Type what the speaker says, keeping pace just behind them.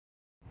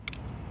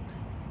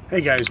Hey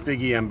guys,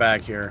 Big E, I'm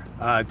back here.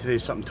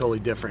 Today's something totally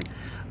different.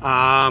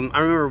 I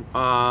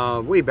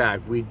remember way back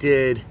we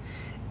did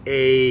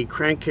a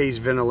crankcase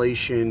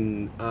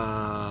ventilation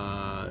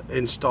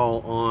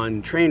install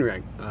on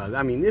Trainwreck.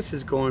 I mean, this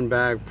is going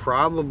back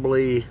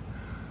probably,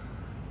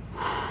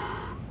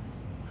 I'm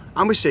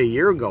gonna say a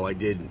year ago. I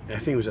think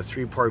it was a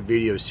 3-part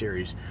video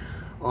series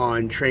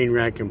on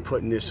Trainwreck and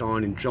putting this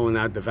on and drilling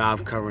out the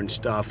valve cover and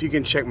stuff. You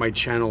can check my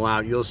channel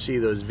out, you'll see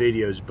those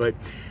videos. But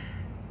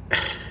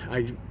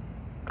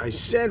I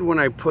said when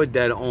I put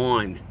that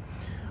on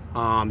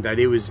that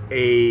it was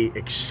a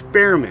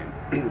experiment,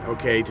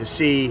 okay, to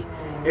see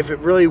if it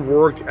really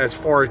worked, as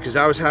far as, because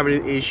I was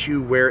having an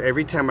issue where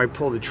every time I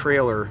pulled the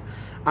trailer,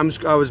 I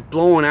was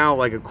blowing out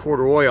like a quart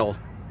of oil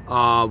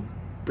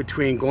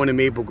between going to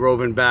Maple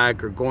Grove and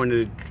back, or going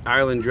to the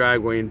Island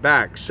Dragway and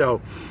back.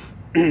 So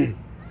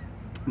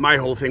my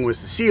whole thing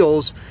was the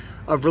seals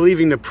of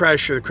relieving the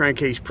pressure, the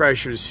crankcase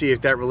pressure, to see if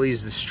that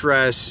relieves the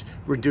stress,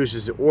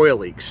 reduces the oil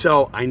leak.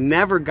 So I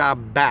never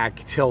got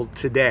back till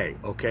today,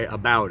 okay,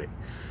 about it.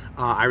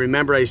 I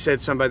remember I said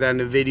something about that in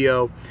the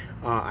video.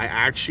 I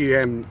actually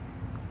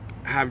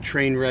have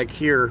Trainwreck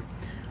here,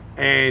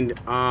 and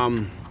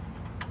I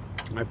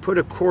put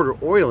a quart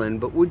of oil in,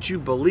 but would you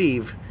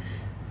believe,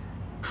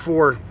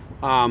 for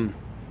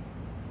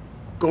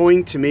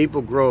going to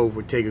Maple Grove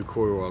would take a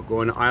quart of oil,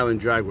 going to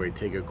Island Dragway would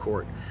take a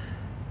quart.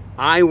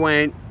 I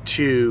went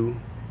to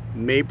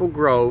Maple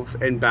Grove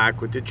and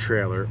back with the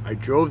trailer. I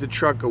drove the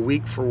truck a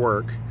week for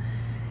work,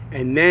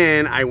 and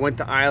then I went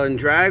to Island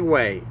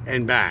Dragway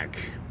and back.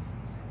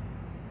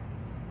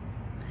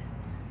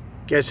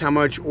 Guess how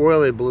much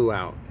oil it blew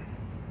out?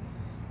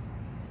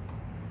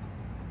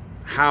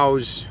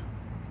 How's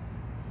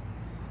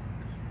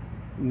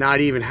not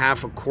even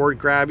half a quart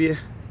grab you?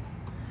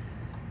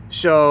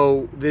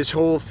 So this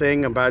whole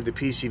thing about the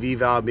PCV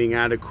valve being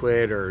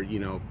adequate, or, you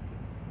know,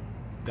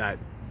 that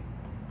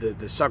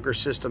the sucker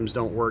systems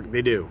don't work,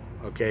 they do.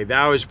 Okay,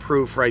 that was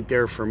proof right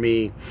there for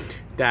me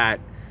that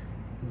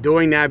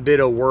doing that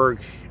bit of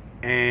work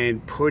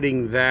and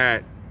putting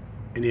that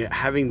and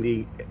having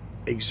the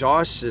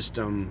exhaust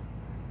system,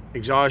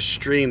 exhaust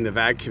stream, the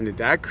vacuum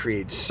that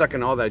creates,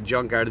 sucking all that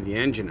junk out of the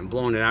engine and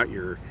blowing it out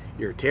your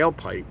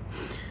tailpipe,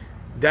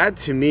 that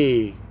to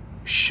me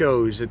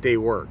shows that they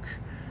work.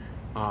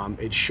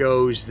 It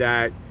shows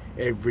that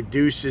it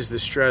reduces the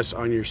stress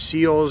on your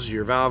seals,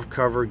 your valve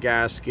cover,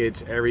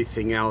 gaskets,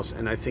 everything else.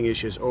 And I think it's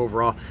just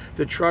overall,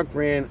 the truck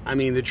ran, I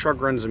mean, the truck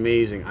runs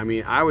amazing. I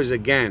mean,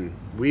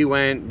 we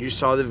went, you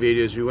saw the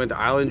videos, we went to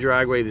Island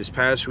Dragway this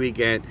past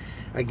weekend.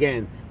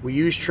 Again, we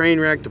used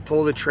Trainwreck to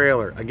pull the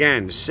trailer.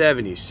 Again,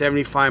 70,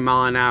 75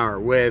 mile an hour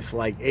with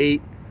like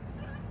 8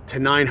 to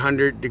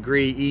 900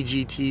 degree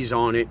EGTs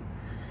on it.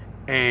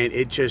 And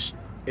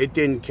it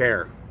didn't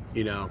care.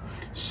 You know,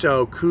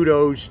 so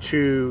kudos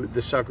to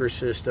the sucker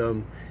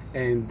system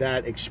and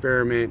that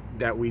experiment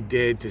that we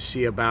did to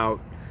see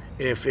about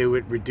if it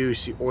would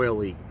reduce the oil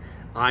leak.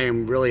 I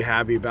am really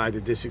happy about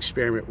that this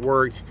experiment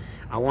worked.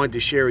 I wanted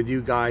to share with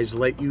you guys,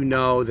 let you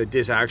know that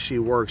this actually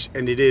works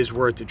and it is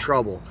worth the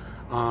trouble.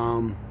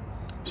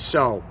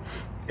 So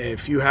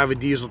if you have a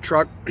diesel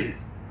truck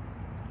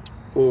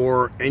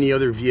or any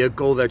other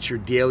vehicle that's your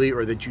daily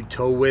or that you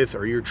tow with,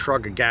 or your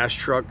truck, a gas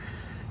truck,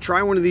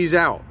 try one of these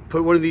out.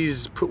 Put one of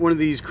these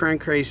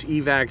crankcase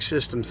evac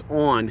systems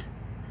on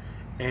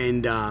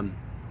and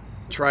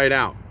try it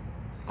out.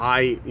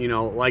 You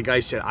know, like I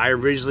said, I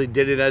originally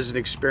did it as an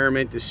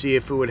experiment to see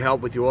if it would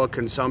help with the oil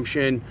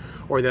consumption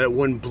or that it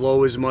wouldn't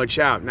blow as much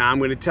out. Now I'm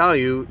going to tell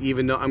you,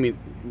 even though, I mean,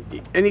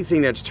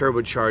 anything that's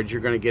turbocharged, you're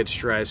going to get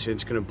stress and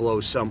it's going to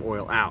blow some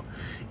oil out.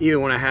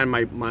 Even when I had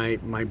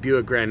my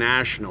Buick Grand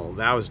National,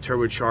 that was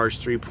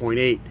turbocharged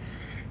 3.8.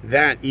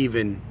 That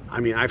even, I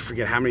mean, I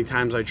forget how many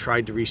times I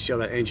tried to reseal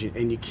that engine,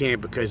 and you can't,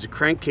 because the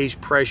crankcase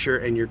pressure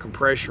and your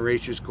compression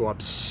ratios go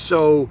up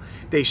so,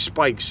 they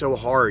spike so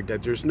hard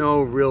that there's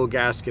no real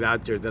gasket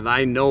out there that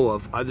I know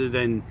of, other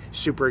than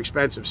super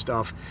expensive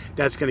stuff,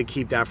 that's going to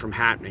keep that from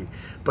happening.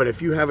 But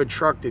if you have a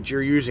truck that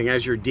you're using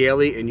as your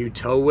daily and you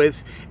tow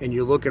with, and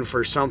you're looking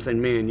for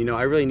something, man, you know,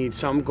 I really need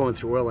something, going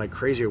through oil like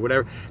crazy or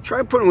whatever,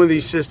 try putting one of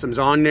these systems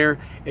on there.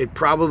 It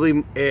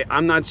probably,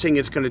 I'm not saying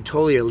it's going to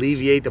totally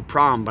alleviate the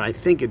problem, but I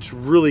think it's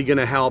really going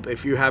to help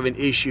if you have an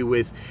issue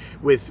with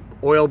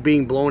oil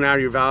being blown out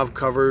of your valve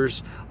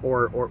covers,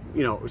 or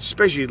you know,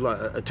 especially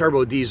a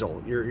turbo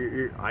diesel.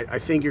 I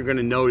think you're going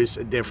to notice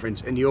a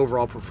difference in the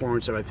overall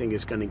performance, and I think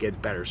it's going to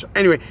get better. So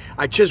anyway,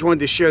 I just wanted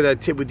to share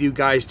that tip with you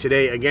guys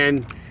today.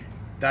 Again,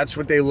 that's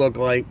what they look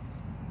like.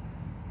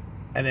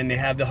 And then they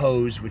have the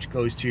hose, which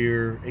goes to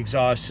your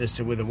exhaust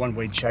system with a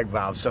one-way check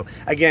valve. So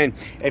again,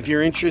 if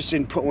you're interested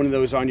in putting one of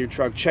those on your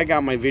truck, check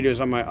out my videos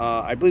on my,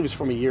 I believe it's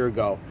from a year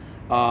ago.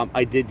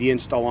 I did the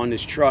install on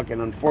this truck,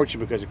 and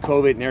unfortunately, because of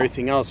COVID and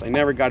everything else, I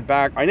never got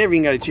back. I never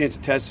even got a chance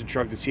to test the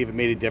truck to see if it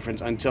made a difference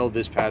until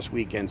this past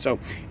weekend. So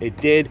it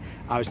did.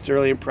 I was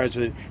thoroughly impressed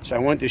with it. So I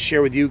wanted to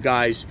share with you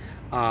guys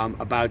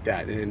about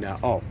that. And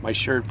oh, my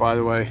shirt, by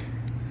the way,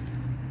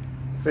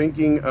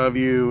 thinking of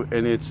you,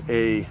 and it's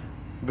a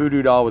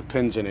voodoo doll with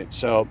pins in it.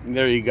 So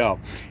there you go.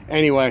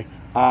 Anyway,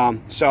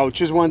 so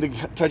just wanted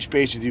to touch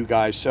base with you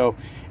guys. So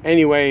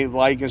anyway,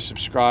 like and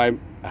subscribe.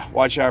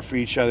 Watch out for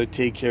each other.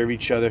 Take care of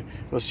each other.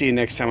 We'll see you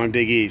next time on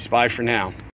Big E's. Bye for now.